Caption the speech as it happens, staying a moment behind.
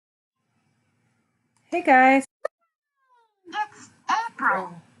Hey guys, It's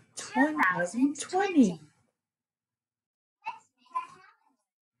April 2020.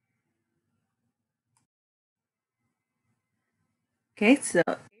 Okay, so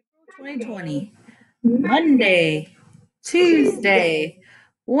April 2020. Monday, Tuesday,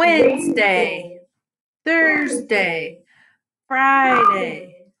 Wednesday, Thursday,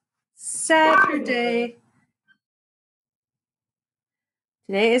 Friday, Saturday.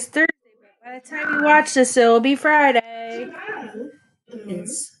 Today is Thursday, but by the time you watch this, it will be Friday.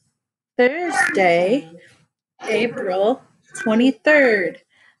 It's Thursday, April 23rd,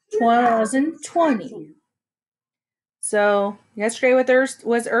 2020. So yesterday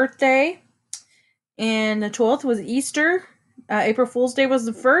was Earth Day, and the 12th was Easter. April Fool's Day was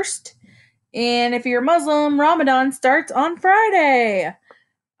the 1st, and if you're Muslim, Ramadan starts on Friday.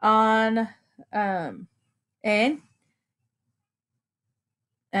 And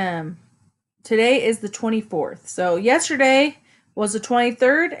today is the 24th. So yesterday was the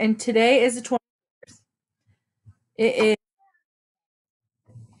 23rd, and today is the 24th. It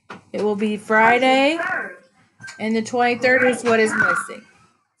will be Friday, and the 23rd is what is missing.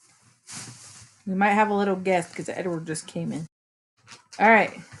 We might have a little guest because Edward just came in. All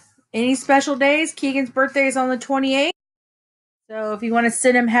right. Any special days? Keegan's birthday is on the 28th. So if you want to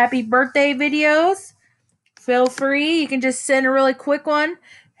send him happy birthday videos, feel free. You can just send a really quick one.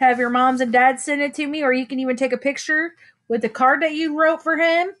 Have your moms and dads send it to me, or you can even take a picture with the card that you wrote for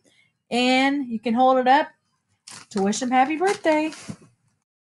him, and you can hold it up to wish him happy birthday.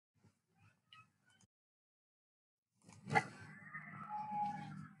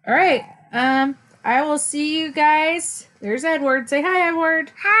 All right. I will see you guys. There's Edward. Say hi,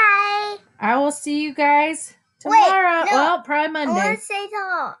 Edward. Hi. I will see you guys tomorrow. Wait, no. Well, probably Monday. I want to say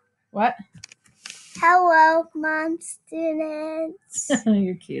hello. What? Hello, mom students.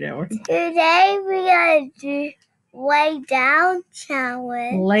 You're cute, Edward. Today we are do lay down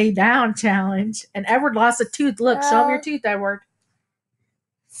challenge. Lay down challenge. And Edward lost a tooth. Look, show him your tooth, Edward.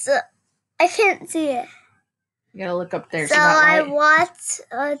 So I can't see it. You gotta look up there. So I watched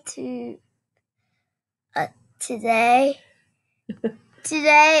today.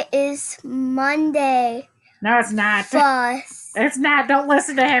 Today is Monday. No, it's not. First. It's not. Don't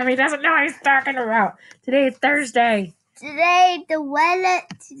listen to him. He doesn't know what he's talking about. Today is Thursday. Today, the weather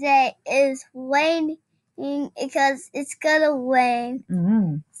today is raining because it's gonna rain.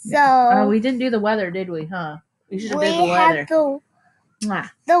 Mm-hmm. So we didn't do the weather, did we? Huh? We should have did the weather.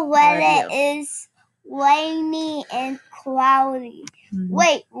 The weather is rainy and cloudy. Mm-hmm.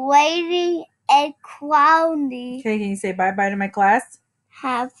 Wait, rainy and cloudy. Okay, can you say bye-bye to my class?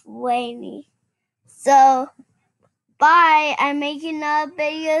 Have rainy. So, bye. I'm making a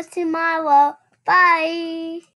video tomorrow. Bye.